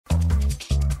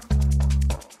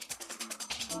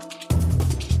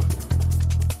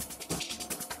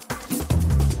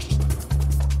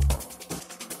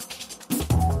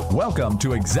Welcome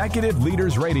to Executive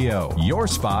Leaders Radio, your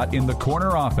spot in the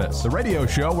corner office, the radio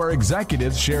show where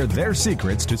executives share their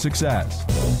secrets to success.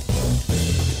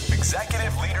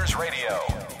 Executive Leaders Radio.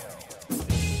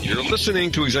 You're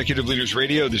listening to Executive Leaders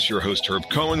Radio. This is your host, Herb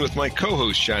Cohen, with my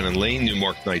co-host, Shannon Lane,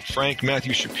 Newmark Knight Frank,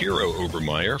 Matthew Shapiro,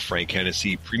 Obermeyer, Frank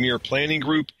Hennessy, Premier Planning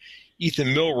Group, Ethan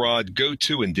Milrod,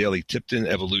 GoTo, and Daley Tipton,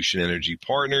 Evolution Energy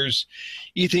Partners.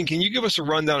 Ethan, can you give us a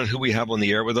rundown on who we have on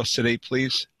the air with us today,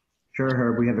 please? Sure,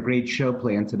 Herb. We have a great show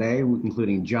planned today,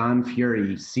 including John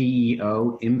Furey,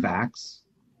 CEO, Imvax,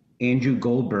 Andrew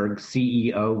Goldberg,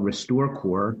 CEO,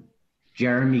 RestoreCore,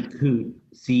 Jeremy Coote,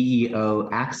 CEO,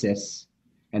 Acsis,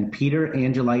 and Peter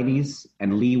Angelides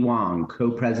and Lee Huang,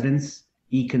 co-presidents,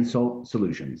 Econsult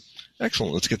Solutions.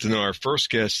 Excellent. Let's get to know our first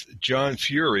guest, John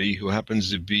Furey, who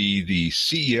happens to be the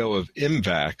CEO of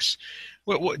Imvax.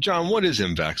 John, what is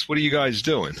Imvax? What are you guys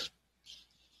doing?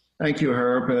 Thank you,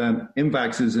 Herb.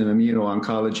 Imvax is an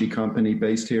immuno-oncology company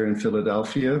based here in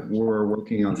Philadelphia. We're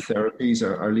working on therapies.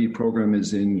 Our lead program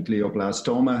is in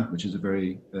glioblastoma, which is a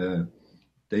very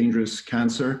dangerous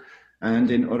cancer, and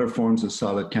in other forms of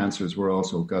solid cancers. We're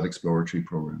also got exploratory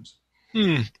programs.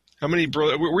 How many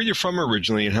brothers? Where are you from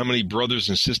originally, and how many brothers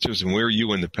and sisters, and where are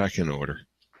you in the pecking order?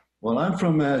 Well, I'm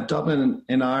from Dublin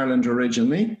in Ireland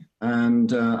originally,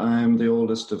 and I'm the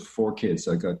oldest of four kids.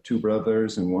 I got two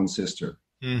brothers and one sister.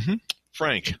 Mm-hmm.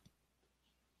 Frank.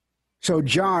 So,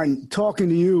 John, talking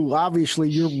to you, obviously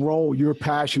your role, your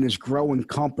passion is growing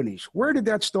companies. Where did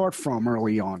that start from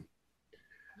early on?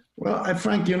 Well,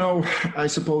 Frank, I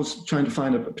suppose trying to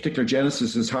find a particular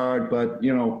genesis is hard, but,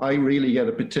 I really get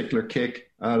a particular kick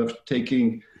out of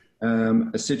taking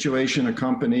a situation, a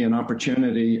company, an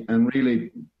opportunity, and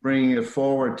really bringing it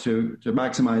forward to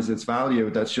maximize its value.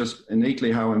 That's just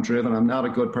innately how I'm driven. I'm not a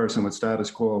good person with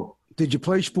status quo. Did you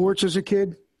play sports as a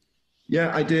kid?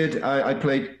 Yeah, I did. I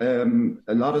played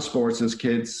a lot of sports as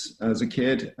a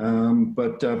kid,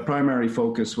 but primary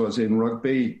focus was in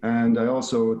rugby, and I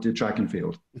also did track and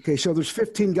field. Okay, so there's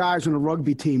 15 guys on a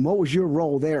rugby team. What was your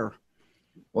role there?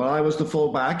 Well, I was the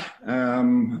fullback.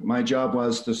 My job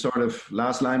was the sort of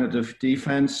last line of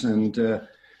defense, and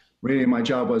really my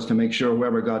job was to make sure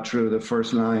whoever got through the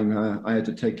first line, I had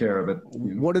to take care of it.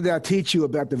 What did that teach you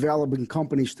about developing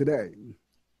companies today?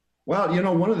 Well,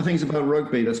 one of the things about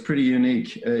rugby that's pretty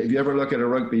unique, if you ever look at a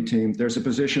rugby team, there's a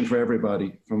position for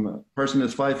everybody, from a person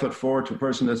that's 5'4" to a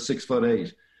person that's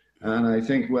 6'8". And I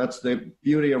think that's the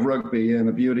beauty of rugby and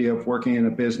the beauty of working in a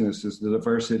business is the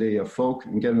diversity of folk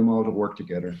and getting them all to work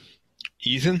together.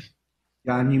 Ethan?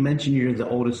 John, you mentioned you're the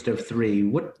oldest of three.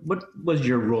 What was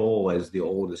your role as the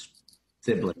oldest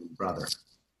sibling brother?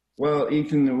 Well,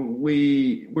 Ethan,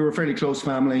 we were a fairly close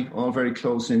family, all very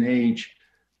close in age.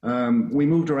 We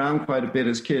moved around quite a bit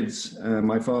as kids.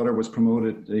 My father was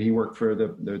promoted. He worked for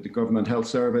the government health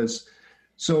service.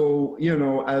 So,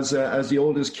 as the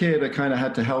oldest kid, I kind of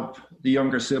had to help the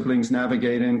younger siblings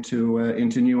navigate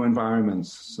into new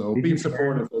environments. So being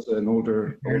supportive as an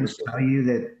older parents tell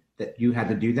you that you had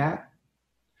to do that?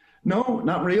 No,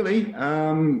 not really.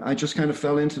 I just kind of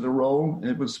fell into the role.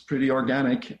 It was pretty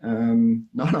organic.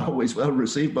 Not always well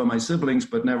received by my siblings,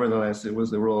 but nevertheless, it was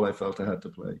the role I felt I had to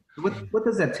play. What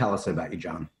does that tell us about you,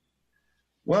 John?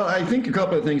 Well, I think a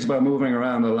couple of things about moving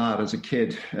around a lot as a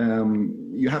kid.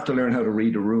 You have to learn how to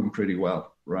read a room pretty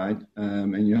well, right?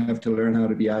 And you have to learn how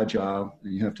to be agile,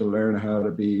 and you have to learn how to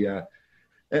be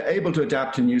able to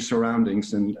adapt to new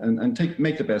surroundings and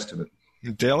make the best of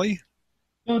it. Daley?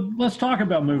 Well, let's talk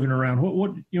about moving around.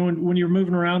 What when you're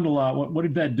moving around a lot, what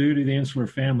did that do to the insular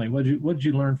family? What did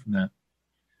you learn from that?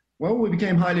 Well, we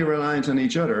became highly reliant on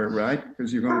each other, right?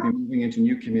 Because you're going to be moving into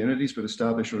new communities with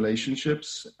established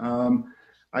relationships.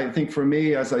 I think for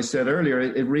me, as I said earlier,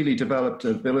 it really developed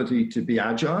an ability to be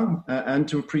agile and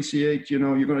to appreciate, you're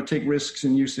going to take risks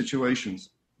in new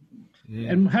situations. Yeah.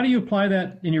 And how do you apply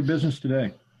that in your business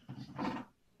today?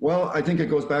 Well, I think it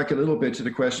goes back a little bit to the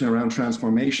question around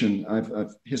transformation.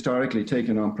 I've historically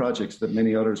taken on projects that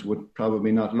many others would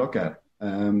probably not look at.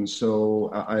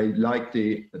 So I like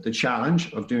the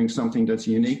challenge of doing something that's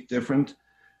unique, different,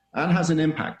 and has an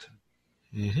impact.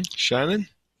 Mm-hmm. Shannon?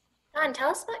 John,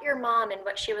 tell us about your mom and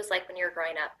what she was like when you were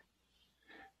growing up.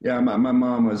 Yeah, my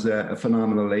mom was a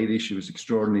phenomenal lady. She was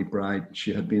extraordinarily bright.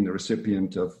 She had been the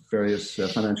recipient of various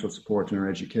financial support in her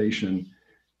education.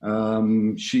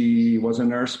 She was a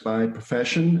nurse by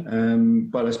profession,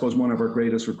 but I suppose one of her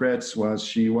greatest regrets was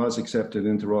she was accepted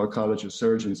into Royal College of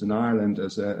Surgeons in Ireland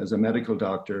as a medical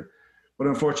doctor. But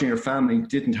unfortunately, her family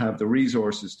didn't have the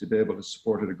resources to be able to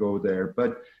support her to go there.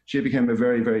 But she became a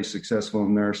very, very successful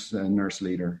nurse and nurse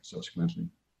leader subsequently.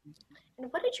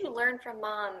 And what did you learn from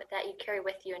Mom that you carry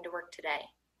with you into work today?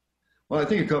 Well, I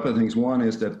think a couple of things. One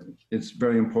is that it's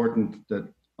very important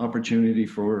that opportunity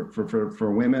for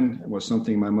women was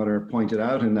something my mother pointed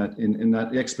out in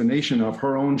that explanation of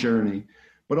her own journey,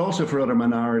 but also for other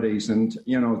minorities. And,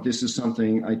 this is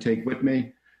something I take with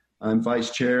me. I'm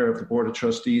vice chair of the Board of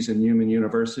Trustees in Newman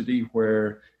University,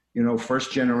 where,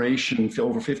 first generation,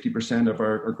 over 50% of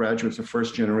our graduates are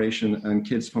first generation and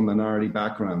kids from minority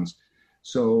backgrounds.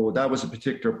 So that was a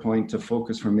particular point to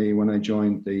focus for me when I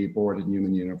joined the board at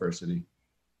Newman University.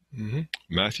 Mm-hmm.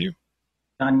 Matthew?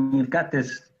 John, you've got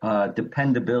this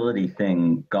dependability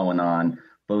thing going on,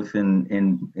 both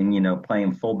in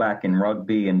playing fullback in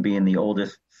rugby and being the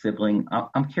oldest sibling.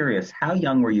 I'm curious, how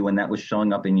young were you when that was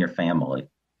showing up in your family?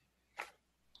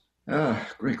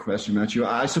 Great question, Matthew.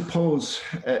 I suppose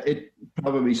it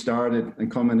probably started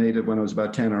and culminated when I was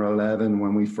about 10 or 11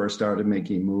 when we first started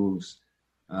making moves.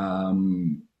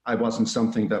 I wasn't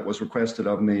something that was requested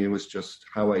of me. It was just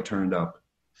how I turned up.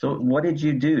 So what did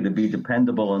you do to be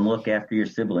dependable and look after your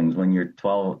siblings when you're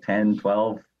 10,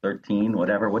 12, 13,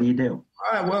 whatever? What do you do?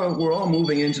 Well, we're all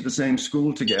moving into the same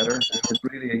school together. It's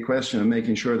really a question of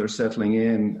making sure they're settling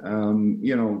in.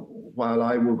 While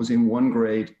I was in one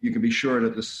grade, you can be sure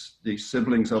that the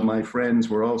siblings of my friends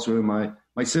were also in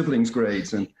my siblings'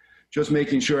 grades, and just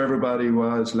making sure everybody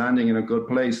was landing in a good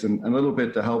place, and a little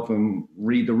bit to help them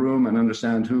read the room and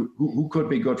understand who could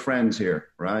be good friends here,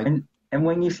 right? And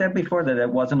when you said before that it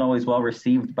wasn't always well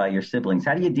received by your siblings,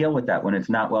 how do you deal with that when it's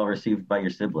not well received by your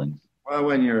siblings? Well,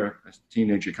 when you're a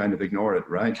teenager, you kind of ignore it,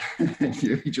 right?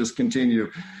 You just continue.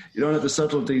 You don't have the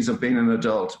subtleties of being an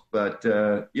adult, but,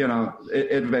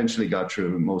 it eventually got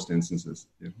through in most instances.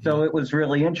 Yeah. So it was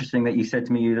really interesting that you said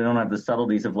to me you don't have the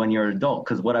subtleties of when you're an adult,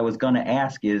 because what I was going to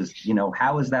ask is,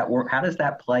 how does that work? How does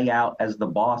that play out as the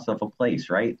boss of a place,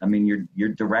 right? I mean, you're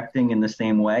directing in the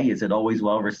same way. Is it always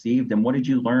well received? And what did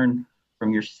you learn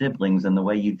from your siblings and the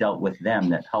way you dealt with them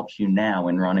that helps you now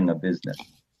in running a business?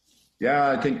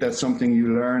 Yeah, I think that's something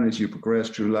you learn as you progress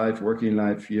through life, working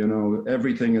life.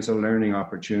 Everything is a learning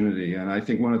opportunity. And I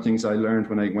think one of the things I learned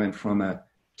when I went from a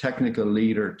technical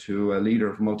leader to a leader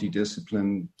of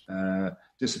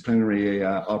disciplinary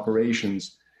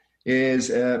operations is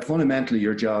fundamentally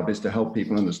your job is to help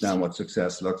people understand what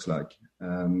success looks like.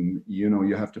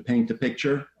 You have to paint the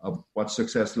picture of what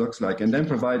success looks like and then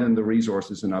provide them the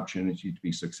resources and opportunity to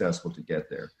be successful to get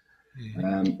there.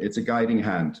 It's a guiding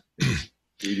hand.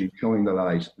 Really showing the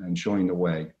light and showing the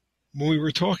way. When we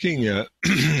were talking in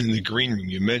the green room,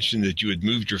 you mentioned that you had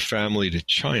moved your family to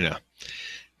China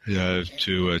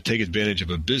to take advantage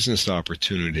of a business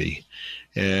opportunity.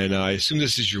 And I assume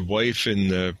this is your wife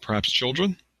and perhaps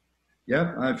children?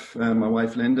 Yeah, I've my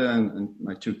wife Linda and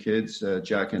my two kids,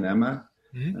 Jack and Emma.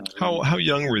 Mm-hmm. How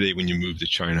young were they when you moved to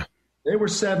China? They were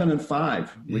 7 and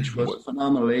 5, which was a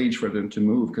phenomenal age for them to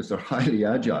move because they're highly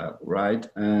agile, right?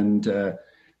 And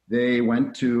they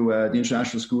went to the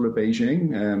International School of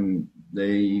Beijing.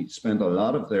 They spent a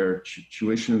lot of their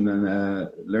tuition in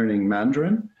learning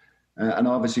Mandarin and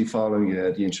obviously following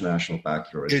the International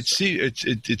Baccalaureate.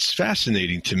 It's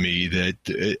fascinating to me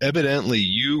that evidently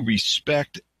you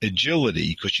respect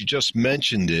agility because you just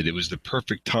mentioned it. It was the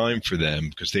perfect time for them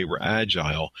because they were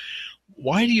agile.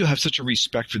 Why do you have such a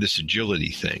respect for this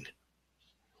agility thing?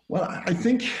 Well, I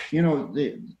think,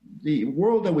 the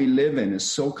world that we live in is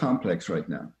so complex right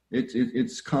now.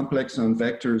 It's complex on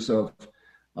vectors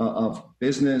of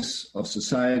business, of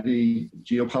society,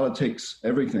 geopolitics,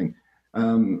 everything.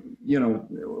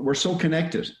 We're so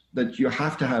connected that you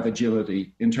have to have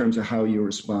agility in terms of how you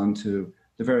respond to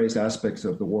the various aspects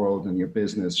of the world and your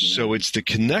business. So it's the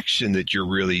connection that you're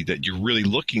really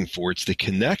looking for. It's the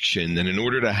connection, and in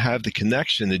order to have the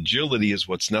connection, agility is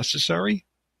what's necessary.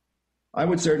 I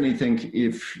would certainly think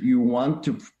if you want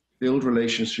to build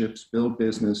relationships, build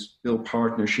business, build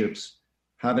partnerships,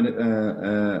 have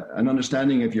an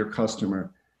understanding of your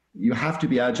customer, you have to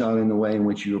be agile in the way in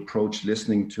which you approach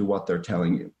listening to what they're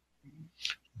telling you.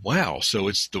 Wow. So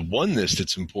it's the oneness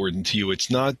that's important to you.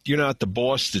 You're not the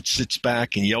boss that sits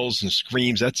back and yells and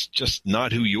screams. That's just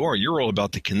not who you are. You're all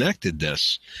about the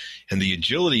connectedness and the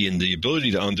agility and the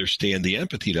ability to understand, the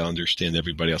empathy to understand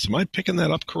everybody else. Am I picking that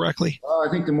up correctly? I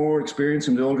think the more experience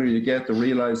and the older you get, the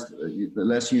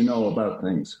less you know about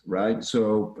things, right?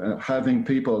 So having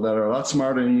people that are a lot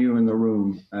smarter than you in the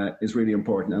room is really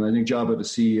important. And I think the job of a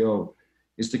CEO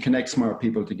is to connect smart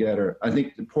people together. I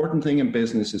think the important thing in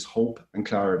business is hope and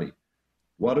clarity.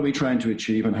 What are we trying to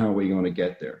achieve and how are we going to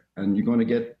get there? And you're going to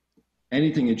get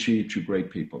anything achieved through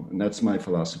great people. And that's my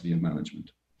philosophy in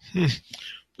management.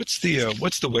 What's the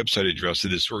website address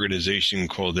of this organization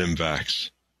called Imvax?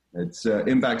 It's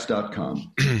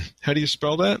Imvax.com. How do you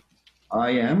spell that?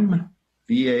 IMVAX.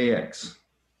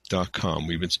 Imvax.com.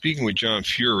 We've been speaking with John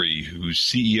Furey, who's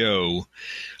CEO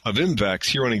of Imvax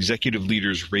here on Executive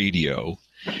Leaders Radio.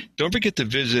 Don't forget to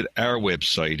visit our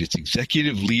website. It's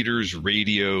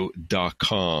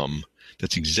executiveleadersradio.com.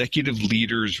 That's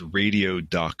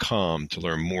executiveleadersradio.com to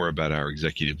learn more about our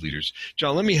executive leaders.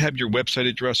 John, let me have your website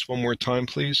address one more time,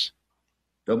 please.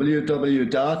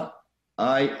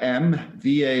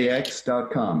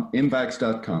 www.imvax.com.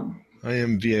 Imvax.com.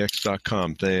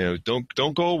 imvax.com.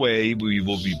 Don't go away. We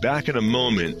will be back in a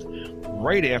moment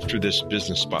right after this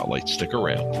business spotlight. Stick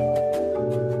around.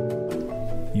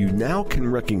 You now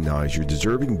can recognize your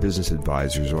deserving business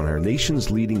advisors on our nation's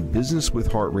leading Business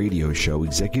with Heart radio show,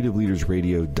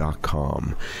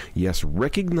 executiveleadersradio.com. Yes,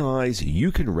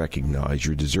 you can recognize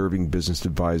your deserving business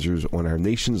advisors on our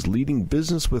nation's leading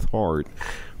Business with Heart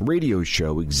radio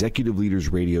show,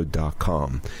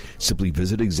 executiveleadersradio.com. Simply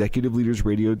visit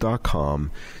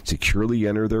executiveleadersradio.com, securely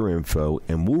enter their info,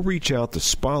 and we'll reach out to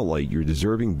spotlight your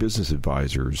deserving business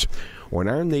advisors on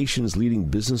our nation's leading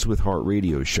Business with Heart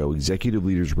radio show,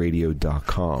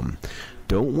 executiveleadersradio.com.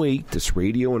 Don't wait. This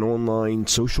radio and online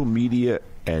social media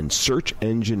and search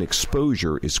engine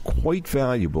exposure is quite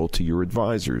valuable to your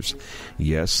advisors.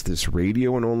 Yes, this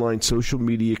radio and online social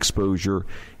media exposure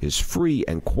is free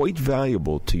and quite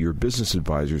valuable to your business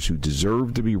advisors who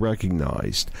deserve to be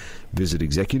recognized. Visit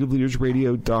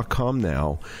executiveleadersradio.com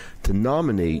now to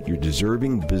nominate your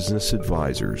deserving business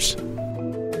advisors.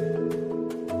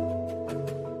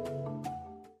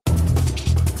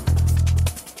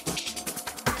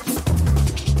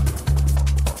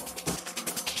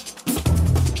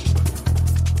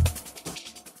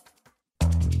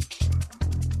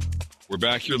 We're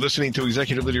back. You're listening to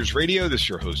Executive Leaders Radio. This is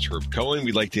your host, Herb Cohen.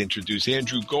 We'd like to introduce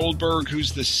Andrew Goldberg,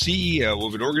 who's the CEO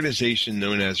of an organization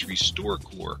known as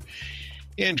RestoreCore.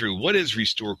 Andrew, what is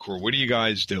RestoreCore? What are you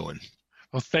guys doing?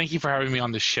 Well, thank you for having me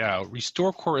on the show.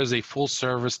 RestoreCore is a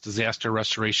full-service disaster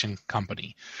restoration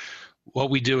company. What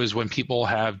we do is when people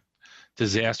have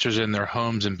disasters in their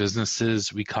homes and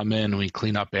businesses, we come in and we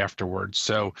clean up afterwards.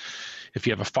 So if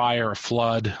you have a fire, a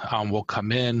flood, we'll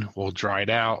come in, we'll dry it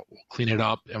out, we'll clean it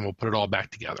up, and we'll put it all back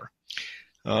together.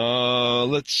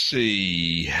 Let's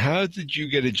see. How did you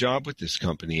get a job with this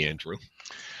company, Andrew?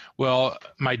 Well,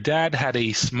 my dad had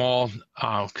a small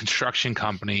construction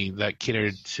company that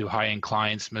catered to high-end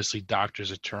clients, mostly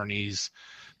doctors, attorneys,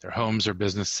 their homes or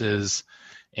businesses.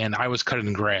 And I was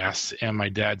cutting grass, and my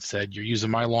dad said, "You're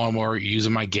using my lawnmower, you're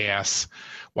using my gas.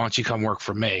 Why don't you come work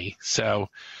for me?" So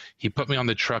he put me on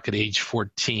the truck at age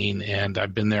 14, and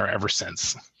I've been there ever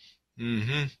since.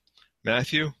 Mm-hmm.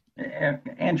 Matthew?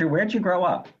 Andrew, where'd you grow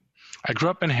up? I grew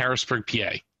up in Harrisburg,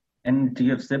 PA. And do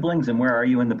you have siblings, and where are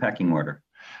you in the pecking order?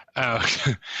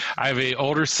 I have an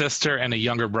older sister and a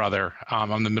younger brother.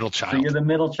 I'm the middle child. So you're the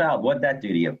middle child. What'd that do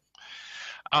to you?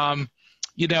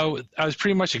 You know, I was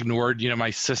pretty much ignored. You know, my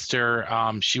sister,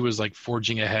 she was like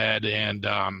forging ahead, and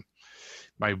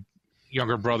my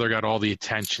younger brother got all the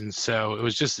attention. So it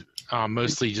was just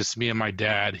mostly just me and my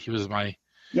dad. He was my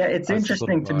Yeah, it's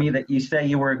interesting to me that you say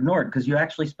you were ignored because you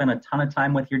actually spent a ton of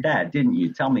time with your dad, didn't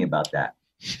you? Tell me about that.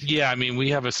 Yeah, I mean, we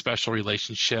have a special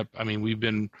relationship. I mean, we've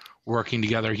been working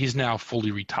together. He's now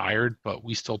fully retired, but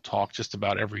we still talk just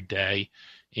about every day.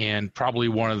 And probably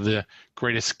one of the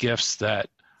greatest gifts that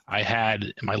I had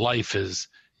in my life is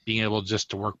being able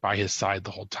just to work by his side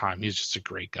the whole time. He's just a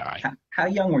great guy. How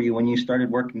young were you when you started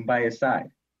working by his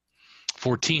side?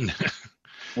 14.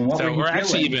 And so we're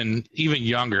actually even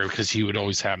younger because he would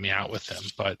always have me out with him.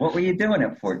 But what were you doing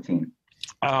at 14?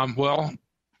 Well,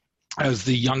 as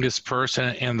the youngest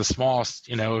person and the smallest,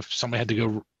 you know, if somebody had to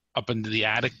go up into the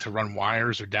attic to run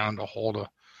wires or down to hold a,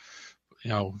 you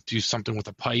know, do something with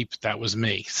a pipe, that was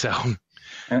me. So.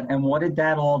 And what did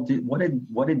that all do? What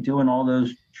did doing all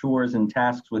those chores and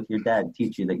tasks with your dad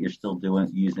teach you that you're still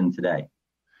using today?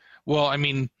 Well, I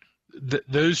mean,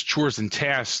 those chores and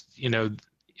tasks, you know,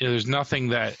 there's nothing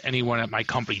that anyone at my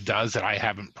company does that I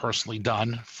haven't personally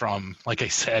done, from, like I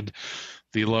said,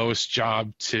 the lowest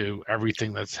job to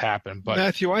everything that's happened. But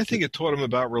Matthew, I think it taught him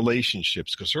about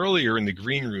relationships, because earlier in the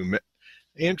green room,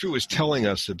 Andrew was telling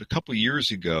us that a couple of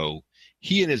years ago,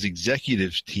 he and his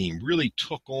executive team really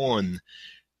took on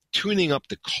tuning up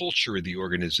the culture of the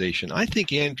organization. I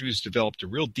think Andrew's developed a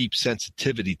real deep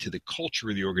sensitivity to the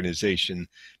culture of the organization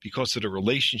because of the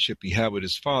relationship he had with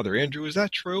his father. Andrew, is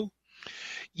that true?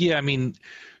 Yeah, I mean,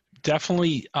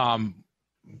 definitely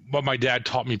what my dad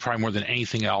taught me probably more than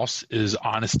anything else is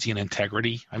honesty and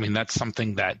integrity. I mean, that's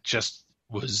something that just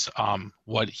was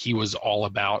what he was all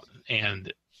about,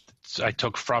 and I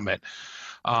took from it.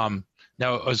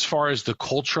 Now, as far as the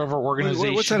culture of our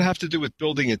organization. What's that have to do with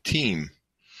building a team?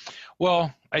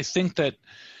 Well, I think that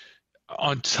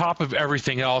on top of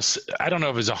everything else, I don't know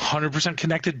if it's 100%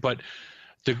 connected, but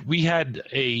we had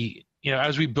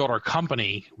as we built our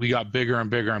company, we got bigger and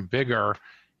bigger and bigger,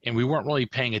 and we weren't really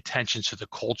paying attention to the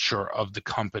culture of the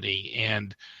company.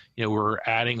 And, we're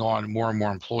adding on more and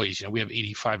more employees. We have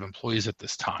 85 employees at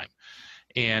this time.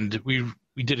 And we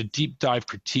did a deep dive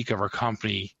critique of our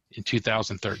company in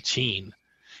 2013.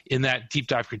 In that deep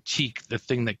dive critique, the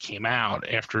thing that came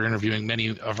out after interviewing many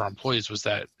of our employees was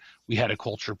that we had a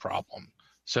culture problem.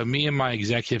 So me and my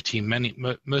executive team,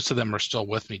 most of them are still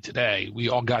with me today. We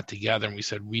all got together and we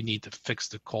said, we need to fix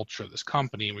the culture of this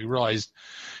company. And we realized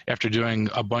after doing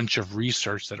a bunch of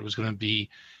research that it was going to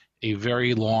be a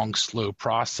very long, slow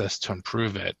process to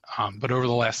improve it. But over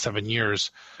the last 7 years,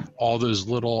 all those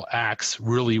little acts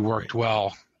really worked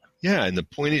well. Yeah, and the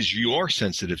point is you are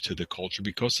sensitive to the culture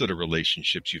because of the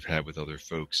relationships you've had with other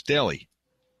folks. Daly.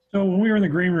 So when we were in the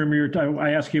green room,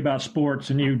 I asked you about sports,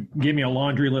 and you gave me a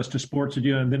laundry list of sports to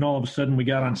do, and then all of a sudden we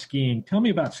got on skiing. Tell me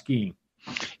about skiing.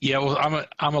 Yeah, well,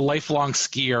 I'm a lifelong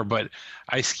skier, but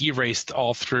I ski raced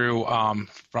all through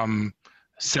from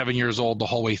 7 years old the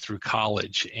whole way through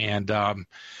college, and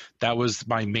that was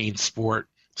my main sport,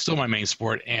 still my main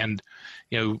sport. And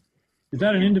is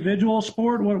that an individual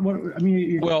sport?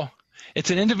 Well, it's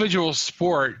an individual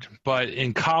sport, but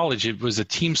in college it was a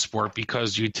team sport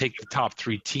because you take the top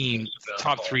three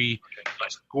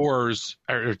scores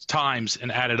or times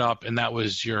and add it up, and that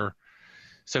was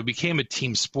so it became a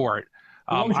team sport.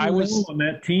 What was your role on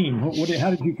that team?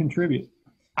 How did you contribute?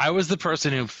 I was the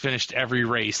person who finished every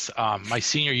race. My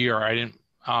senior year, I didn't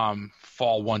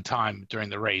fall one time during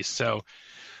the race. So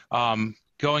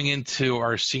going into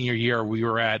our senior year, we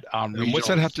were at and what's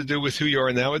that have to do with who you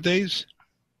are nowadays?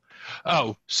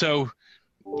 Oh, so,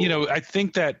 I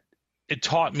think that it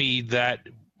taught me that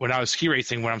when I was ski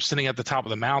racing, when I'm sitting at the top of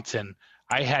the mountain,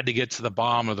 I had to get to the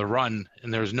bottom of the run,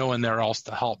 and there was no one there else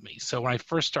to help me. So when I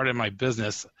first started my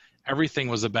business, everything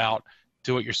was about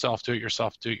do it yourself, do it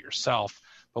yourself, do it yourself.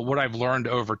 But what I've learned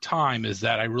over time is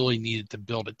that I really needed to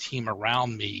build a team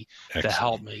around me to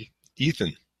help me.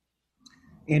 Ethan.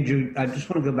 Andrew, I just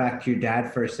want to go back to your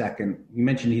dad for a second. You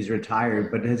mentioned he's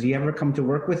retired, but has he ever come to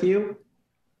work with you?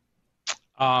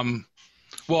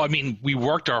 Well, I mean, we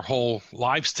worked our whole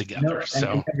lives together.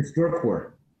 And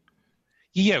RestoreCore.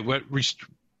 Yeah,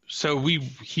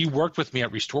 he worked with me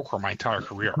at RestoreCore my entire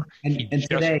career. And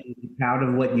today, are you proud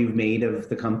of what you've made of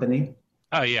the company?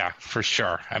 Oh, yeah, for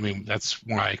sure. I mean, that's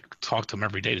why I talk to him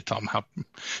every day to tell him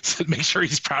to make sure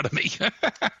he's proud of me.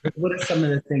 What are some of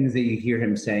the things that you hear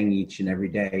him saying each and every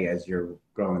day as you're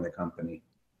growing the company?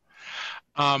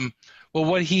 Well,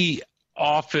 what he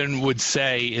often would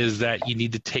say is that you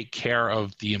need to take care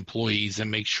of the employees and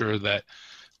make sure that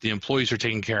the employees are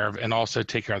taken care of and also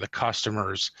take care of the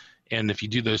customers. And if you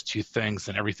do those two things,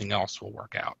 then everything else will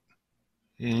work out.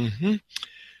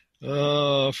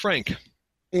 Mm-hmm. Frank.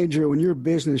 Andrew, in your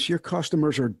business, your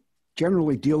customers are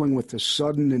generally dealing with a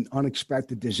sudden and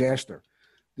unexpected disaster.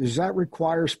 Does that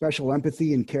require special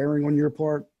empathy and caring on your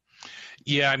part?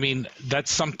 Yeah, I mean,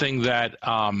 that's something that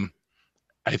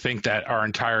I think that our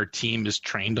entire team is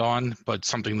trained on, but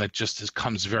something that just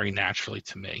comes very naturally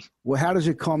to me. Well, how does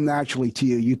it come naturally to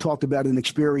you? You talked about an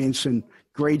experience in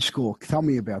grade school. Tell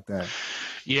me about that.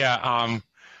 Yeah,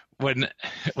 when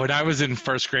I was in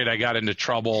first grade, I got into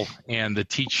trouble, and the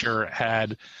teacher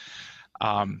had,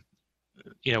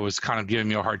 was kind of giving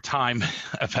me a hard time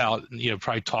about,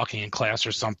 probably talking in class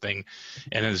or something.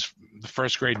 And as the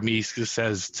first grade me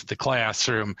says to the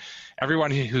classroom,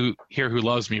 everyone who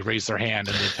loves me raise their hand,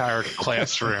 and the entire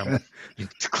classroom,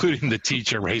 including the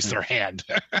teacher, raised their hand.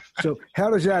 So how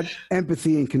does that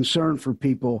empathy and concern for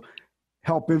people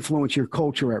help influence your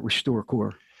culture at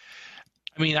RestoreCore?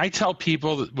 I mean, I tell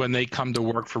people that when they come to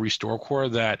work for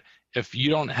RestoreCore that if you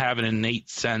don't have an innate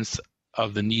sense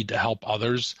of the need to help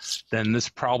others, then this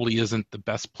probably isn't the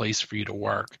best place for you to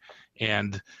work.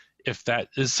 And if that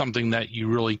is something that you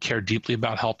really care deeply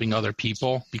about, helping other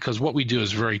people, because what we do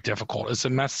is very difficult. It's a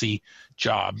messy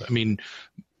job. I mean,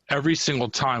 every single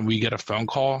time we get a phone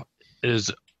call, it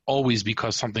is always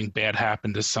because something bad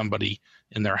happened to somebody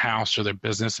in their house or their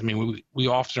business. I mean, we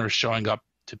often are showing up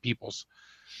to people's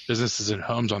businesses and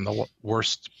homes on the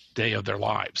worst day of their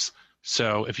lives.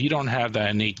 So if you don't have that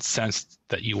innate sense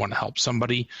that you want to help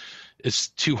somebody, it's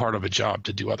too hard of a job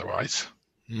to do otherwise.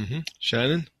 Mm-hmm.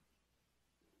 Shannon?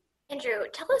 Andrew,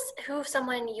 tell us who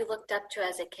someone you looked up to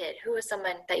as a kid. Who was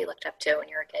someone that you looked up to when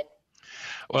you were a kid?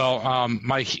 Well,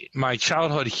 my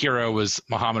childhood hero was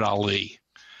Muhammad Ali.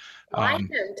 Why him?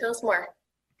 Tell us more.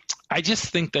 I just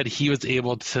think that he was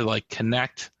able to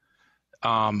connect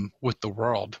with the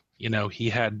world. He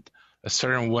had a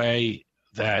certain way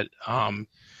that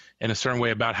in a certain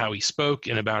way about how he spoke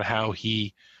and about how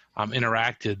he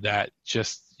interacted that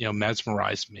just,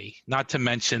 mesmerized me. Not to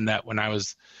mention that when I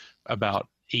was about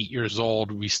 8 years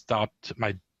old,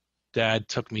 my dad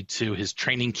took me to his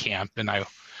training camp, and I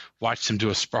watched him do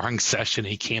a sparring session.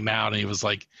 He came out and he was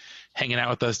like hanging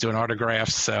out with us, doing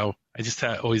autographs. So I just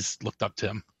always looked up to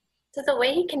him. So the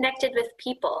way he connected with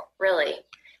people, really.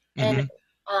 And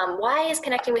why is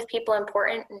connecting with people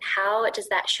important, and how does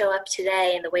that show up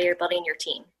today in the way you're building your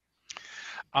team?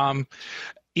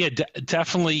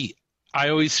 Definitely. I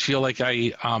always feel like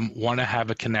I want to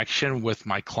have a connection with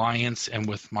my clients and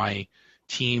with my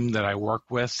team that I work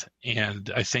with.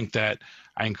 And I think that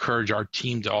I encourage our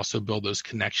team to also build those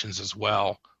connections as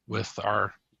well with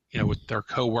with their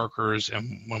coworkers.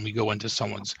 And when we go into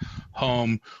someone's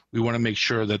home, we want to make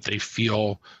sure that they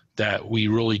feel that we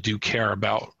really do care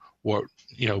about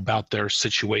about their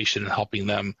situation and helping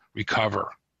them recover.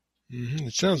 Mm-hmm.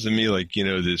 It sounds to me like,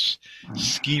 this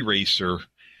ski racer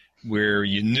where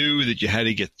you knew that you had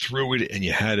to get through it and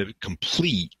you had to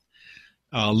complete,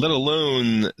 let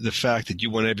alone the fact that you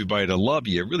want everybody to love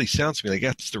you. It really sounds to me like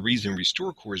that's the reason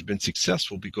RestoreCore has been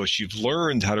successful, because you've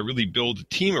learned how to really build a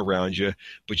team around you,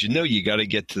 but you got to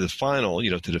get to the final,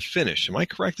 to the finish. Am I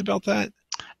correct about that?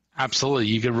 Absolutely.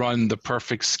 You could run the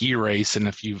perfect ski race, and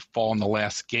if you fall in the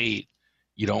last gate,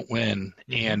 you don't win.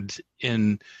 And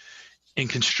in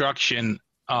construction,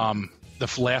 the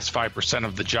last 5%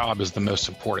 of the job is the most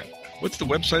important. What's the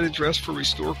website address for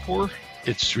RestoreCore?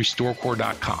 It's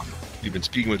RestoreCore.com. We've been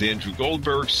speaking with Andrew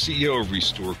Goldberg, CEO of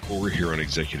RestoreCore, here on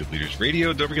Executive Leaders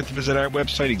Radio. Don't forget to visit our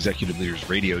website,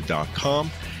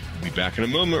 executiveleadersradio.com. We'll be back in a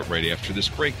moment right after this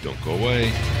break. Don't go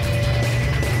away.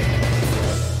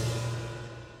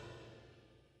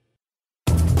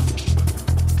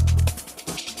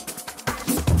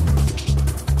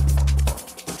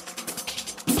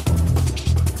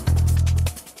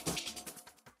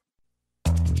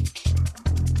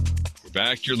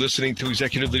 Back. You're listening to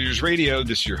Executive Leaders Radio.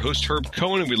 This is your host, Herb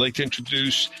Cohen, and we'd like to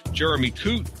introduce Jeremy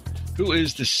Coote, who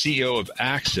is the CEO of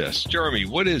Acsis. Jeremy,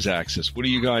 what is Acsis? What are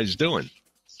you guys doing?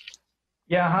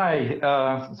 Yeah, hi.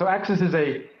 So Acsis is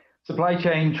a supply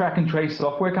chain track and trace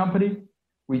software company.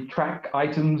 We track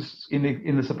items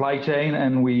in the supply chain,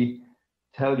 and we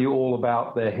tell you all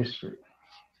about their history.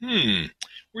 Where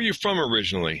are you from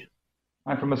originally?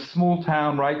 I'm from a small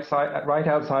town right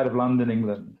outside of London,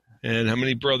 England. And how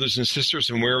many brothers and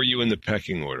sisters, and where are you in the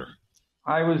pecking order?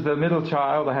 I was the middle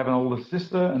child. I have an older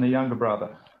sister and a younger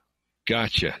brother.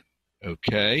 Gotcha.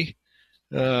 Okay.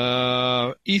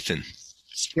 Ethan.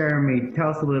 Jeremy, tell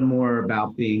us a little more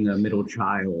about being a middle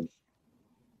child.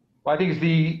 Well, I think it's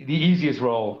the easiest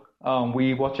role.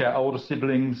 We watch our older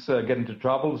siblings get into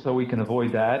trouble so we can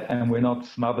avoid that, and we're not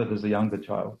smothered as a younger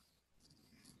child.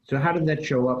 So how did that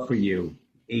show up for you,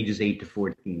 ages 8 to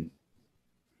 14?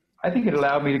 I think it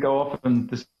allowed me to go off and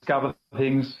discover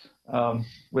things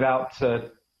without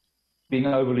being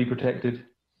overly protected.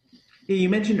 Yeah, you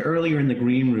mentioned earlier in the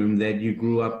green room that you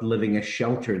grew up living a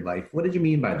sheltered life. What did you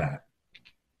mean by that?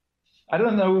 I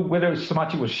don't know whether so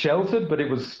much it was sheltered, but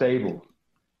it was stable.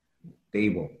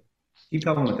 Stable. Keep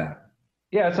going with that.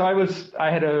 Yeah, so I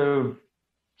had a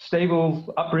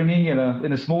stable upbringing in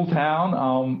a small town.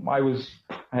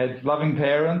 I had loving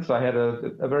parents. I had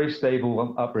a very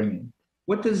stable upbringing.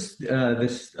 What does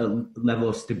this level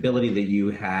of stability that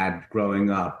you had growing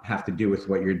up have to do with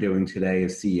what you're doing today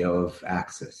as CEO of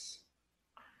Acsis?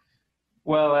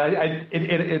 Well,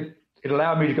 it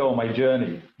allowed me to go on my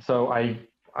journey. So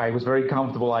I was very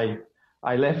comfortable. I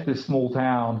left this small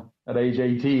town at age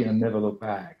 18 and never looked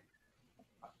back.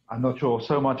 I'm not sure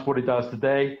so much what it does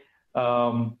today,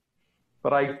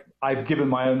 but I've given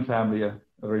my own family a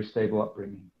very stable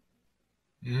upbringing.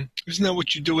 Mm-hmm. Isn't that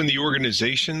what you do in the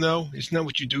organization, though? Isn't that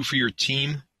what you do for your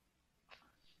team?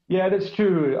 Yeah, that's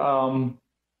true.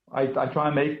 I try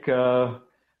and make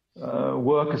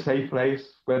work a safe place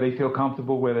where they feel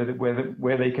comfortable,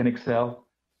 where they can excel.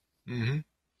 Mm-hmm.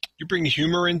 You bring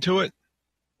humor into it?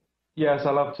 Yes,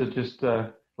 I love to just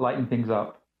lighten things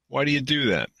up. Why do you do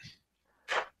that?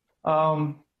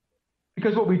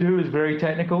 Because what we do is very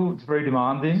technical. It's very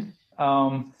demanding.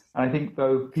 And I think,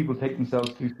 though, people take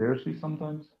themselves too seriously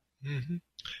sometimes.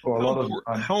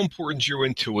 Mm-hmm. How important is your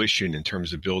intuition in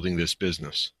terms of building this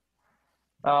business?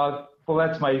 Well,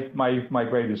 that's my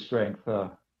greatest strength.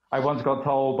 I once got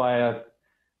told by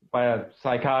a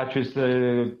psychiatrist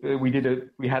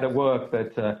we had at work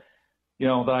that that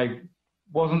I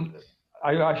wasn't.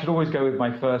 I should always go with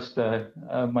my first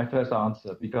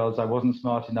answer because I wasn't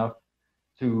smart enough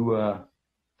to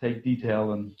take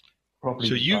detail and properly.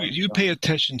 So you pay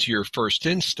attention to your first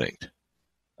instinct.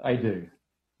 I do.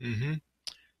 Mm-hmm.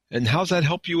 And how's that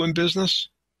help you in business?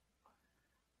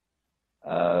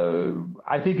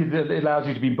 I think it allows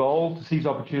you to be bold, to seize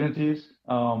opportunities,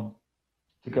 to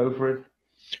go for it.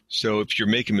 So if you're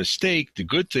making a mistake, the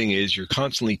good thing is you're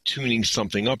constantly tuning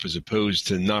something up as opposed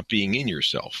to not being in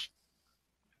yourself.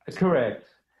 Correct.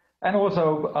 And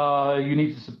also, you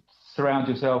need to surround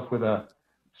yourself with a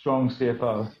strong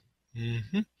CFO.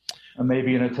 Mm-hmm. And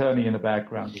maybe an attorney in the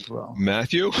background as well.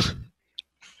 Matthew?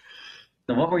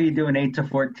 So what were you doing 8 to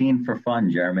 14 for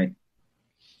fun, Jeremy?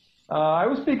 I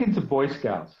was speaking to Boy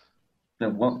Scouts.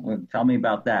 So tell me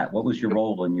about that. What was your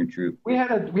role in your troop? We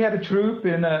had a troop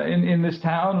in this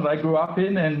town that I grew up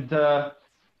in, and it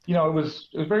was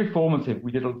very formative.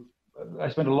 I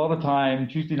spent a lot of time.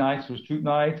 Tuesday nights was troop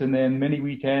night, and then many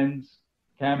weekends,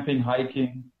 camping,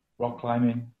 hiking, rock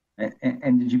climbing.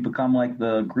 And did you become like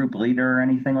the group leader or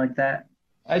anything like that?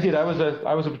 I did. I was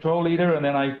a patrol leader, and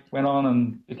then I went on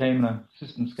and became an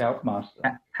assistant scout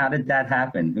master. How did that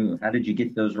happen? How did you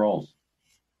get those roles?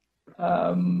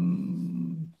 By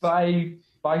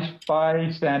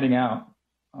standing out.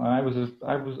 I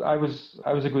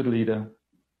was a good leader.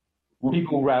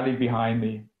 People rallied behind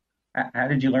me. How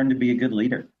did you learn to be a good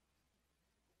leader?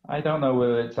 I don't know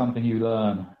whether it's something you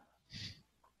learn.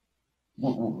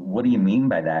 What do you mean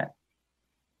by that?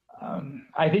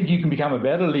 I think you can become a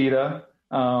better leader,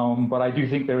 but I do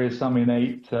think there is some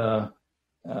innate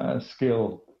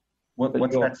skill.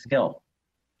 What's that skill?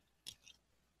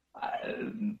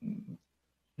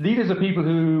 Leaders are people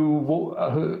who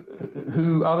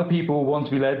other people want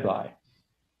to be led by.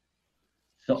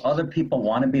 So other people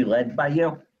want to be led by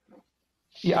you?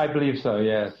 Yeah, I believe so,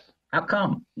 yes. How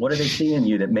come? What do they see in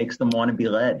you that makes them want to be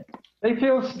led? They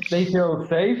feel safe,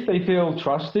 they feel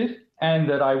trusted, and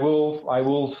that I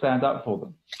will stand up for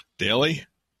them. Daly?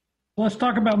 Well, let's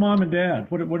talk about mom and dad.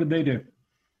 What did they do?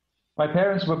 My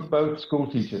parents were both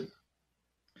school teachers.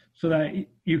 So that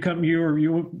you had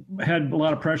a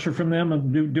lot of pressure from them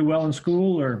and do well in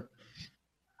school, or?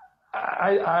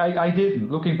 I didn't.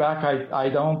 Looking back, I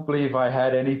don't believe I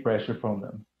had any pressure from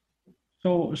them.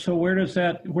 So where does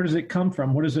it come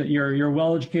from? What is it? You're a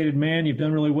well-educated man. You've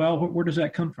done really well. Where does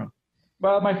that come from?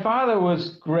 Well, my father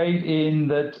was great in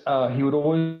that he would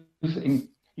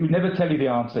never tell you the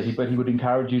answer, but he would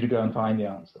encourage you to go and find the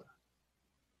answer.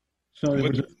 So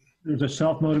there's a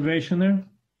self-motivation there?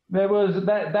 There was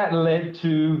that led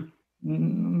to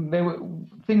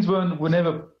things were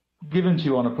never given to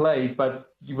you on a plate, but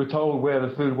you were told where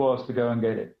the food was to go and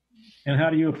get it. And how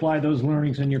do you apply those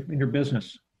learnings in your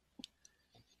business?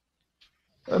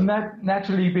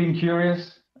 Naturally being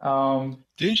curious.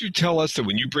 Didn't you tell us that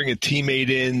when you bring a teammate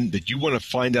in, that you want to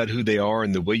find out who they are,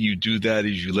 and the way you do that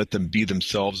is you let them be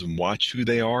themselves and watch who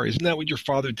they are? Isn't that what your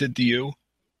father did to you?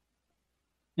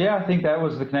 Yeah, I think that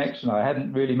was the connection. I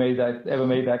hadn't really ever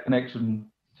made that connection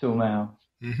till now.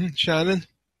 Mm-hmm. Shannon?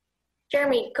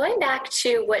 Jeremy, going back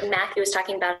to what Matthew was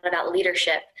talking about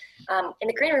leadership, in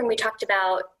the green room we talked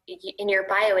about, in your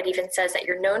bio it even says that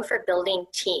you're known for building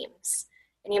teams.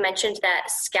 And you mentioned that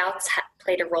scouts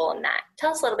played a role in that.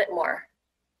 Tell us a little bit more.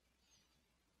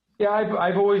 Yeah,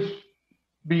 I've always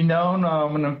been known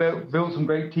and I've built some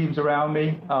great teams around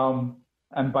me.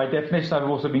 And by definition, I've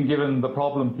also been given the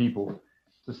problem people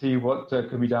to see what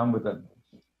can be done with them.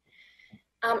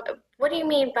 What do you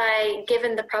mean by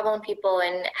given the problem people,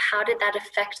 and how did that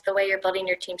affect the way you're building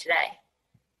your team today?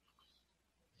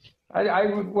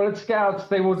 Well, at Scouts,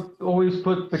 they would always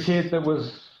put the kid that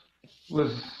was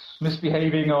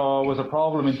misbehaving or was a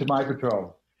problem into my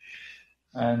patrol.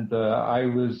 And I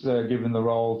was given the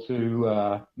role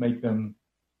to make them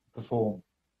perform.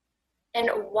 And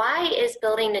why is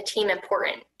building a team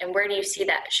important, and where do you see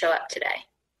that show up today?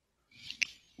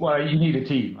 Well, you need a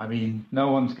team. I mean, no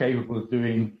one's capable of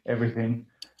doing everything.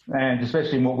 And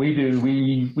especially in what we do,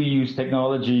 we use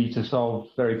technology to solve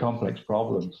very complex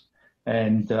problems.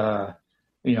 And, I'm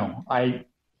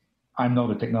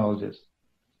not a technologist.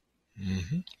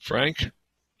 Mm-hmm. Frank?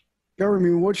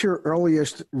 Jeremy, what's your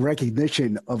earliest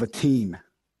recognition of a team?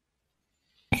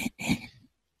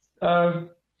 A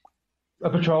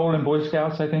patrol in Boy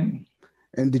Scouts, I think.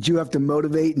 And did you have to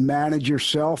motivate and manage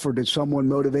yourself, or did someone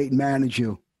motivate and manage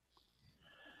you?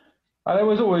 I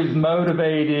was always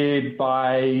motivated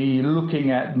by looking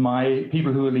at my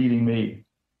people who are leading me.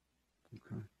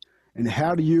 Okay. And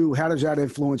how does that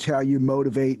influence how you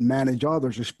motivate and manage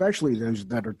others, especially those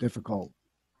that are difficult?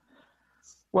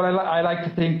 Well, I like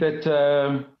to think that,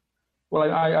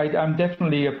 I'm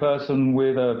definitely a person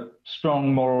with a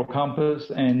strong moral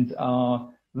compass and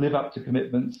live up to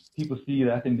commitments. People see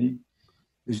that in me.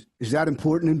 Is that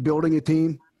important in building a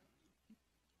team?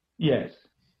 Yes.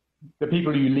 The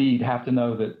people you lead have to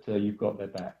know that you've got their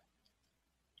back.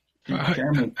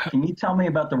 Jeremy, can you tell me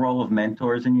about the role of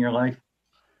mentors in your life?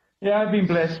 Yeah, I've been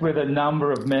blessed with a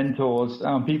number of mentors,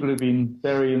 people who've been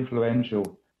very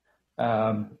influential,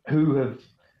 who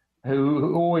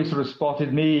always sort of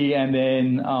spotted me, and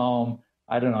then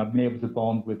I don't know, I've been able to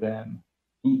bond with them.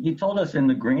 You told us in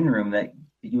the green room that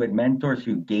you had mentors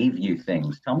who gave you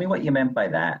things. Tell me what you meant by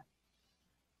that.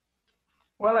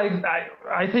 Well,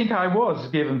 I think I was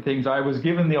given things. I was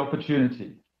given the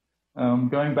opportunity.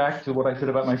 Going back to what I said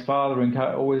about my father,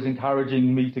 always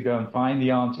encouraging me to go and find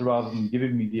the answer rather than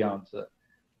giving me the answer.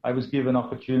 I was given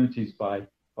opportunities by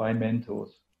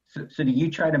mentors. So do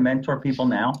you try to mentor people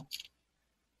now?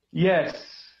 Yes,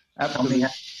 absolutely.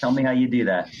 Tell me how you do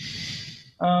that.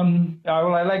 Well,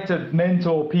 I like to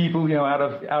mentor people, out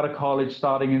of college,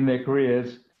 starting in their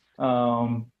careers,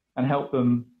 and help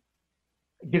them,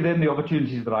 give them the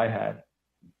opportunities that I had.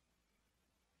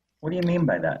 What do you mean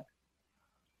by that?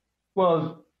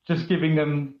 Well, just giving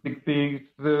them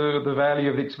the value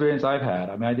of the experience I've had.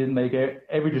 I mean, I didn't make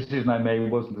every decision I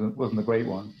made wasn't a great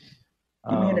one.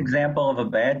 Give me an example of a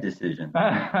bad decision.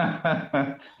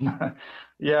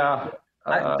 Yeah.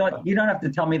 You don't have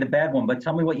to tell me the bad one, but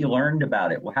tell me what you learned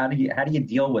about it. Well, how do you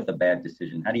deal with a bad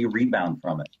decision? How do you rebound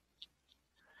from it?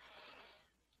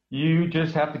 You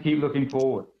just have to keep looking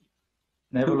forward.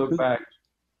 Never look back.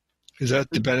 Is that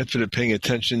the benefit of paying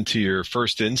attention to your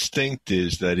first instinct,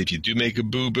 is that if you do make a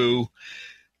boo-boo,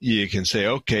 you can say,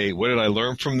 okay, what did I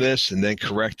learn from this? And then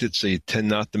correct it so you tend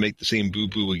not to make the same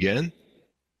boo-boo again?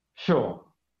 Sure.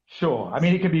 I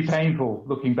mean, it can be painful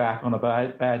looking back on a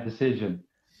bad decision,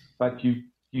 but you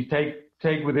take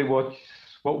with it what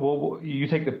you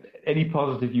take any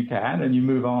positive you can and you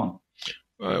move on.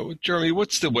 Jeremy,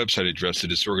 what's the website address of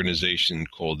this organization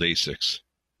called ASICS?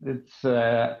 It's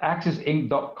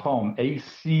accisinc.com,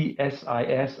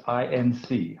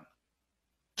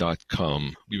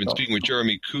 ACSISINC.com. We've been speaking with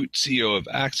Jeremy Coote, CEO of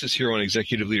Acsis, here on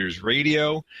Executive Leaders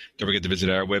Radio. Don't forget to visit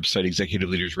our website,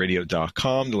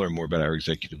 executiveleadersradio.com, to learn more about our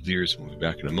executive leaders. We'll be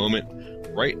back in a moment,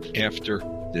 right after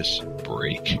this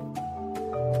break.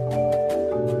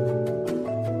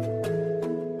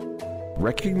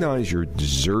 Recognize your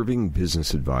deserving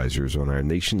business advisors on our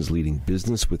nation's leading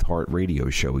Business with Heart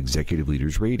radio show, Executive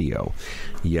Leaders Radio.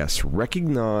 Yes,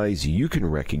 you can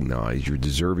recognize your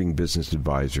deserving business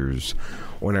advisors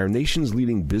on our nation's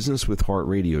leading Business with Heart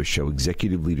radio show,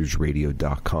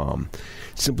 executiveleadersradio.com.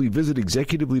 Simply visit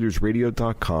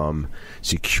executiveleadersradio.com,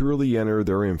 securely enter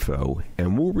their info,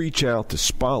 and we'll reach out to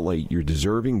spotlight your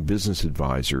deserving business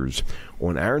advisors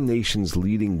on our nation's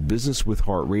leading Business with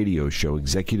Heart radio show,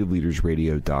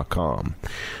 executiveleadersradio.com.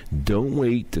 Don't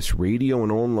wait. This radio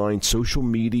and online social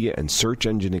media and search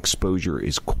engine exposure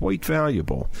is quite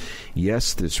valuable.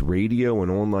 Yes, this radio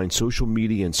and online social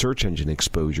media and search engine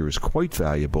exposure is quite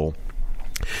valuable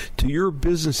to your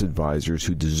business advisors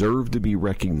who deserve to be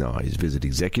recognized. Visit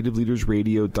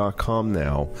executiveleadersradio.com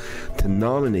now to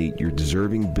nominate your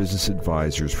deserving business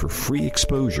advisors for free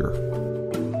exposure.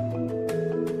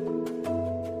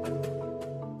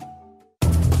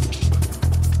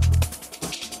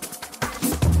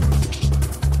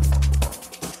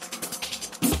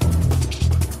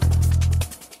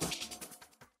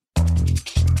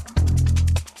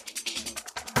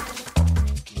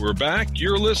 We're back.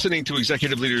 You're listening to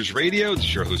Executive Leaders Radio. This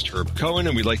is your host, Herb Cohen,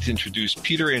 and we'd like to introduce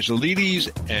Peter Angelides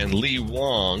and Lee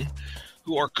Huang,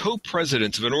 who are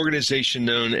co-presidents of an organization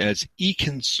known as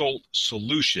Econsult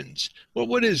Solutions. Well,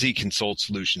 what is Econsult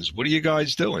Solutions? What are you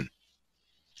guys doing?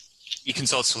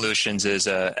 Econsult Solutions is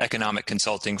an economic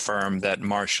consulting firm that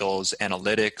marshals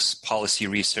analytics, policy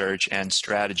research, and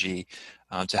strategy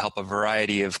to help a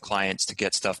variety of clients to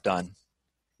get stuff done.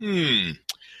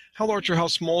 How large or how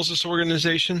small is this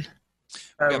organization?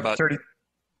 About 30.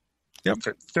 Yep.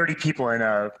 30 people in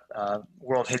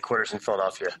world headquarters in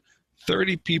Philadelphia.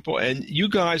 30 people, and you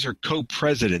guys are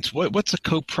co-presidents. What's a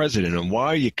co-president, and why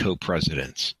are you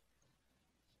co-presidents?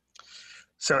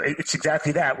 So it's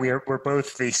exactly that. We're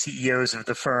both the CEOs of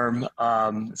the firm,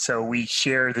 so we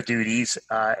share the duties,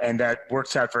 and that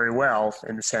works out very well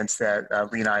in the sense that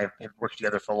Lee and I have worked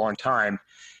together for a long time,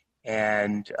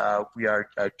 and we are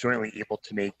jointly able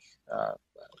to make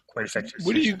quite effective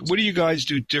decisions. What do you guys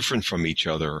do different from each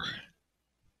other?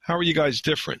 How are you guys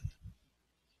different?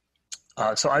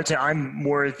 So I would say I'm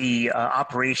more the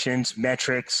operations,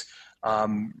 metrics,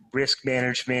 risk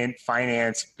management,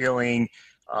 finance, billing,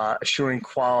 assuring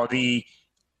quality,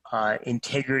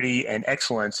 integrity, and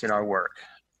excellence in our work.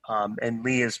 And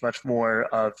Lee is much more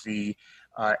of the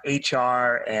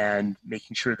HR and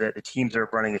making sure that the teams are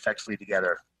running effectively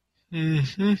together.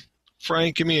 Mm-hmm.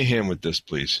 Frank, give me a hand with this,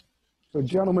 please. So,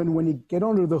 gentlemen, when you get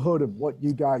under the hood of what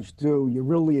you guys do, you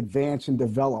really advance and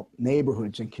develop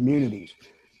neighborhoods and communities.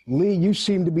 Lee, you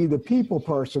seem to be the people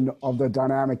person of the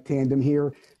dynamic tandem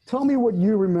here. Tell me what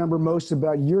you remember most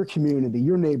about your community,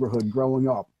 your neighborhood growing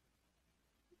up.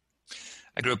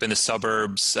 I grew up in the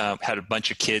suburbs, had a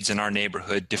bunch of kids in our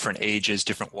neighborhood, different ages,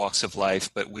 different walks of life,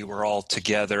 but we were all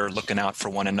together looking out for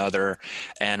one another.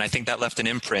 And I think that left an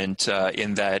imprint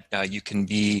in that you can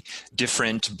be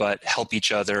different but help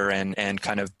each other and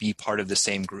kind of be part of the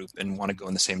same group and want to go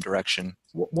in the same direction.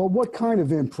 Well, what kind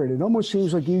of imprint? It almost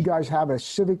seems like you guys have a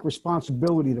civic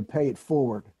responsibility to pay it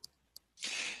forward.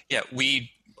 Yeah,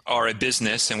 we are a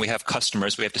business and we have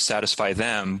customers, we have to satisfy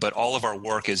them, but all of our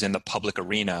work is in the public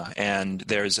arena, and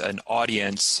there's an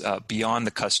audience beyond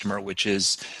the customer, which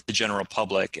is the general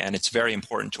public, and it's very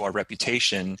important to our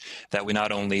reputation that we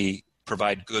not only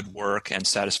provide good work and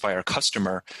satisfy our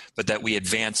customer, but that we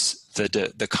advance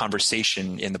the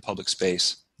conversation in the public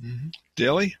space. Mm-hmm.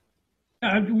 Daly?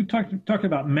 We talked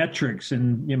about metrics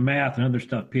and math and other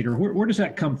stuff, Peter. Where does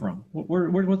that come from?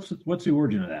 What's the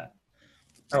origin of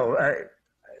that?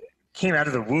 Came out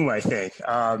of the womb, I think. So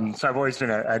I've always been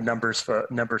a numbers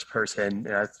person.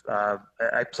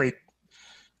 I played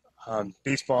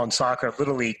baseball and soccer,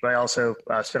 Little League, but I also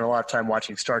spent a lot of time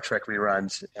watching Star Trek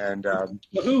reruns. And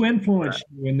who influenced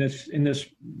you in this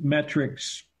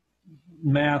metrics,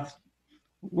 math?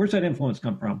 Where's that influence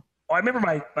come from? I remember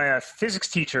my physics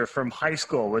teacher from high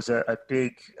school was a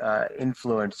big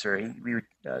influencer. We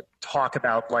would talk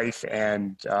about life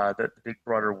and the big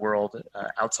broader world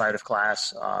outside of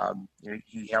class.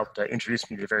 He helped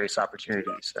introduce me to various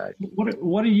opportunities.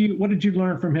 What did you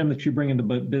learn from him that you bring into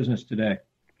business today?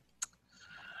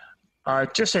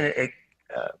 Just an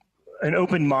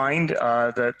open mind.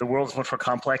 The world is much more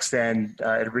complex than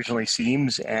it originally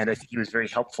seems, and I think he was very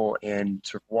helpful in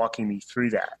sort of walking me through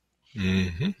that.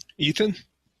 Mm-hmm. Ethan?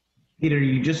 Peter,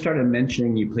 you just started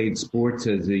mentioning you played sports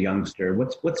as a youngster.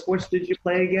 What sports did you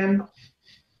play again?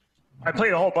 I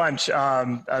played a whole bunch.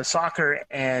 Soccer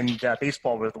and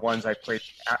baseball were the ones I played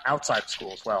outside of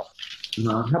school as well.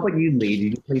 How about you, Lee?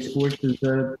 Did you play sports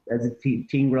as a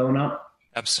teen growing up?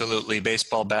 Absolutely.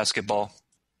 Baseball, basketball.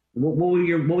 What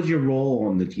was your role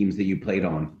on the teams that you played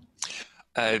on?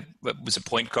 I was a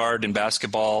point guard in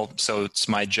basketball, so it's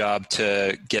my job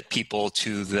to get people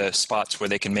to the spots where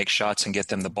they can make shots and get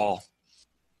them the ball.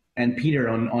 And Peter,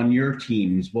 on your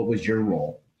teams, what was your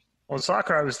role? Well, in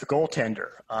soccer, I was the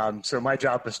goaltender. So my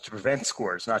job was to prevent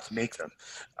scores, not to make them.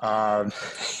 And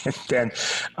then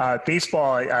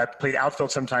baseball, I played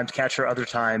outfield sometimes, catcher other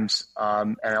times,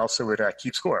 and I also would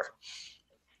keep score.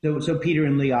 So Peter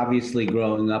and Lee, obviously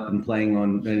growing up and playing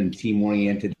in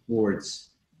team-oriented sports,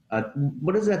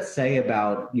 what does that say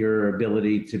about your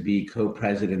ability to be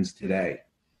co-presidents today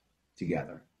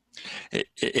together?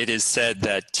 It is said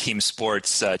that team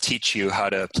sports teach you how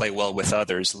to play well with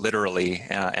others, literally,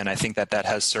 and I think that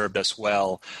has served us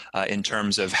well in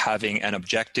terms of having an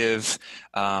objective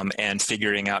and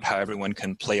figuring out how everyone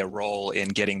can play a role in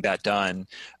getting that done.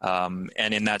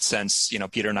 And in that sense,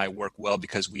 Peter and I work well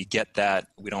because we get that.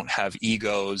 We don't have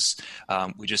egos.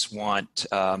 We just want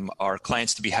our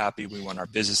clients to be happy. We want our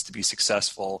business to be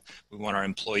successful. We want our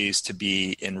employees to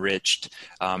be enriched.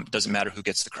 Doesn't matter who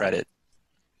gets the credit.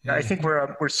 I think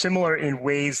we're similar in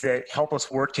ways that help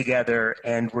us work together,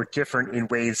 and we're different in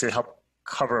ways that help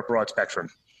cover a broad spectrum.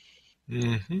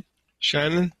 Mm-hmm.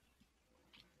 Shannon?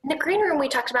 In the green room, we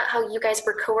talked about how you guys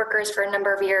were coworkers for a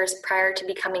number of years prior to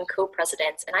becoming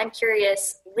co-presidents. And I'm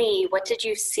curious, Lee, what did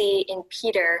you see in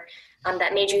Peter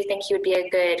that made you think he would be a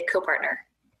good co-partner?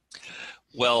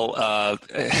 Well,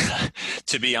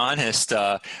 to be honest,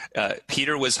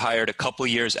 Peter was hired a couple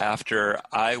years after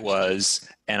I was,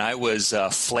 and I was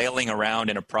flailing around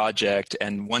in a project.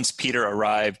 And once Peter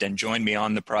arrived and joined me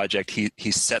on the project,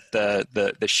 he set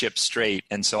the ship straight.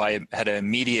 And so I had an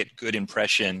immediate good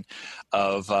impression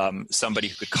of somebody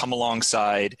who could come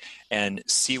alongside and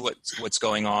see what's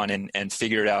going on and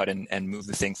figure it out and move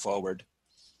the thing forward.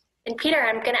 And Peter,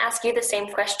 I'm going to ask you the same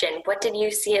question. What did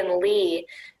you see in Lee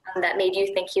that made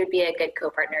you think he would be a good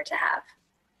co-partner to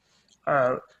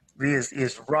have? Lee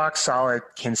is rock solid,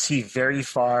 can see very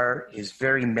far, is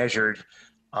very measured,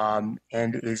 and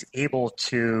is able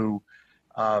to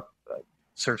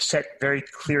sort of set very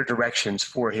clear directions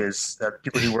for his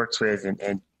people he works with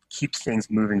and keeps things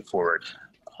moving forward.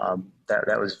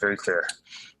 That was very clear.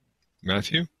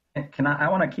 Matthew? I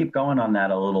want to keep going on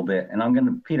that a little bit.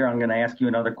 And Peter, I'm going to ask you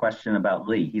another question about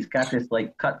Lee. He's got this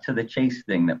cut to the chase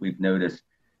thing that we've noticed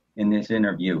in this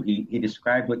interview. He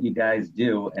described what you guys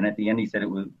do. And at the end, he said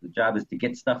the job is to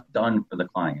get stuff done for the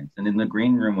clients. And in the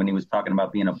green room, when he was talking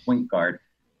about being a point guard,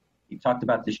 He talked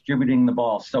about distributing the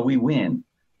ball so we win.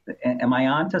 Am I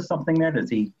on to something there? Does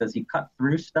he cut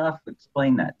through stuff?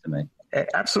 Explain that to me.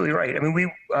 Absolutely right. I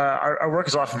mean, our work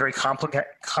is often very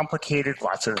complicated,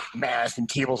 lots of math and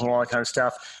tables and all that kind of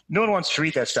stuff. No one wants to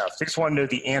read that stuff. They just want to know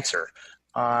the answer.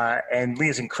 And Lee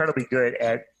is incredibly good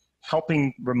at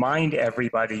helping remind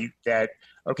everybody that,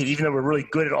 okay, even though we're really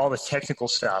good at all the technical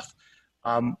stuff,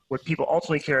 what people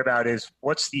ultimately care about is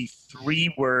what's the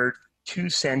 3-word,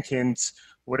 2-sentence,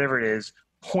 whatever it is,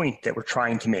 point that we're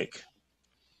trying to make.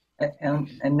 And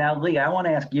now, Lee, I want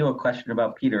to ask you a question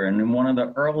about Peter. And in one of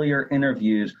the earlier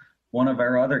interviews, one of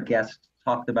our other guests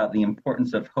talked about the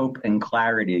importance of hope and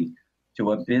clarity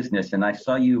to a business. And I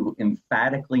saw you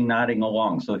emphatically nodding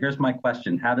along. So here's my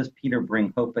question. How does Peter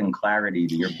bring hope and clarity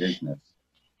to your business?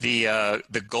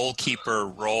 The goalkeeper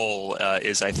role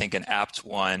is, I think, an apt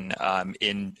one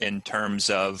in terms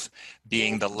of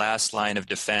being the last line of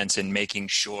defense and making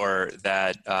sure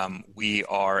that we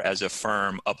are, as a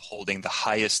firm, upholding the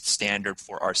highest standard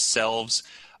for ourselves,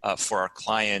 for our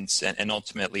clients, and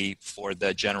ultimately for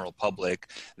the general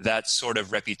public. That sort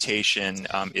of reputation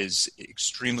is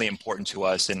extremely important to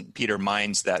us, and Peter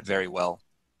minds that very well.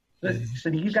 So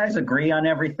do you guys agree on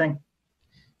everything?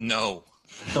 No.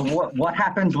 So what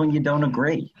happens when you don't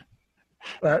agree?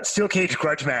 Steel cage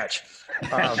grudge match. We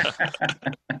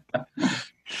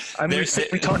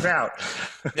talked out.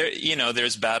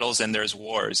 There's battles and there's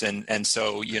wars, and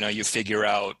so you figure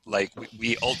out, like,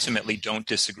 we ultimately don't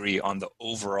disagree on the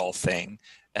overall thing,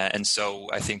 and so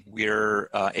I think we're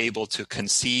able to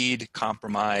concede,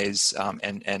 compromise,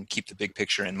 and keep the big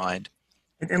picture in mind.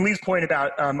 And Lee's point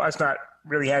about us not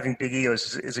really having big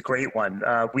egos is a great one.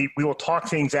 We will talk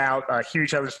things out, hear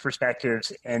each other's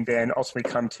perspectives, and then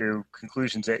ultimately come to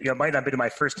conclusions that might not be to my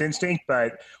first instinct,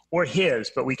 or his,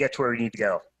 but we get to where we need to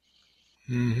go.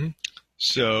 Mm-hmm.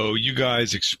 So you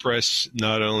guys express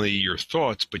not only your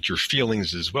thoughts, but your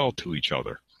feelings as well to each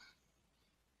other.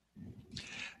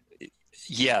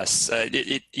 Yes.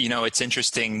 It's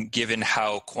interesting, given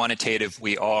how quantitative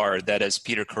we are, that, as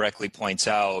Peter correctly points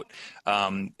out,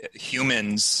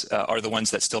 humans are the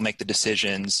ones that still make the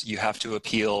decisions. You have to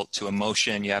appeal to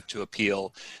emotion. You have to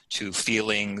appeal to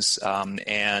feelings.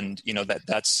 And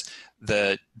that's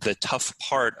the tough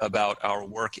part about our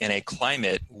work in a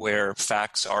climate where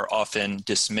facts are often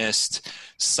dismissed,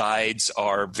 sides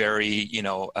are very,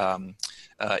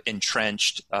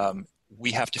 entrenched.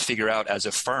 We have to figure out, as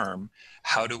a firm,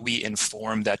 how do we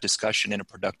inform that discussion in a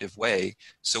productive way?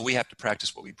 So we have to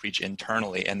practice what we preach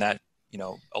internally, and that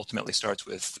ultimately starts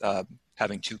with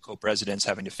having 2 co-presidents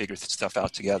having to figure stuff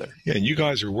out together. Yeah, and you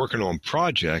guys are working on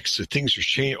projects, so things are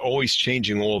always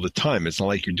changing all the time. It's not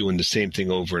like you're doing the same thing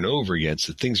over and over again,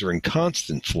 so things are in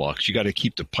constant flux. You got to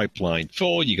keep the pipeline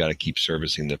full. You got to keep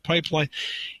servicing the pipeline.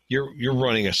 You're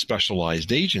running a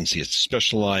specialized agency. It's a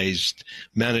specialized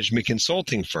management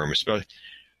consulting firm.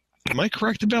 Am I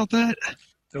correct about that?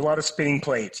 There's a lot of spinning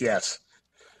plates, yes.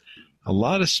 A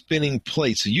lot of spinning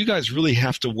plates. So you guys really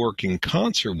have to work in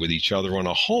concert with each other on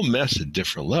a whole mess of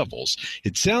different levels.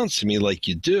 It sounds to me like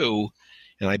you do,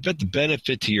 and I bet the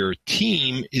benefit to your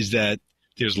team is that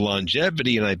there's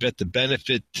longevity, and I bet the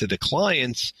benefit to the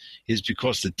clients is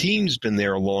because the team's been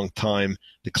there a long time,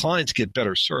 the clients get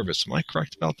better service. Am I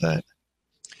correct about that?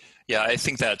 Yeah, I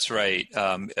think that's right.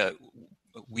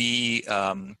 We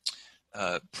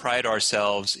pride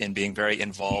ourselves in being very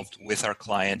involved with our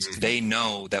clients. They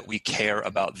know that we care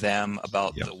about them,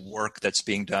 about the work that's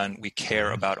being done. We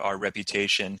care about our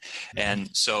reputation.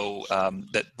 And so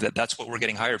that's what we're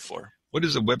getting hired for. What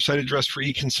is the website address for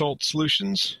Econsult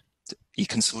Solutions?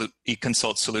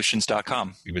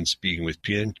 Econsultsolutions.com. We've been speaking with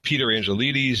Peter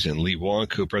Angelides and Lee Huang,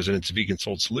 co-presidents of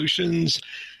Econsult Solutions.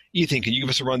 Ethan, can you give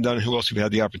us a rundown of who else we've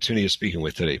had the opportunity of speaking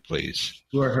with today, please?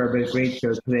 Sure, Herbert. Great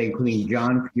show today, including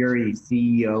John Furey,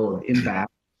 CEO of Imvax,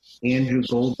 Andrew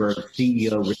Goldberg,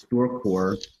 CEO of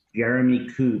RestoreCore, Jeremy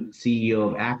Coote, CEO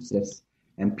of Acsis,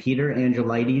 and Peter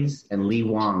Angelides and Lee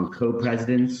Huang,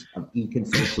 co-presidents of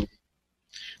Econsult Solutions.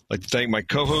 I'd like to thank my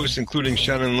co-hosts, including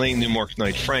Shannon Lane, Newmark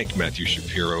Knight Frank, Matthew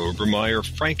Shapiro, Obermeyer,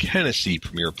 Frank Hennessy,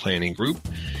 Premier Planning Group,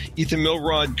 Ethan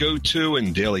Milrod, GoTo,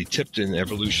 and Daley Tipton,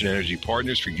 Evolution Energy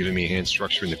Partners, for giving me a hand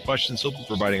structuring the questions. They'll be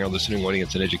providing our listening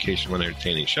audience an educational and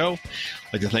entertaining show. I'd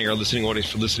like to thank our listening audience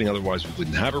for listening. Otherwise, we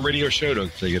wouldn't have a radio show. Don't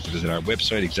forget to visit our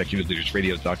website,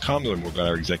 executiveleadersradio.com, to learn more about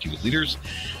our executive leaders.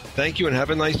 Thank you and have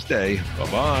a nice day.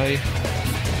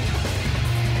 Bye-bye.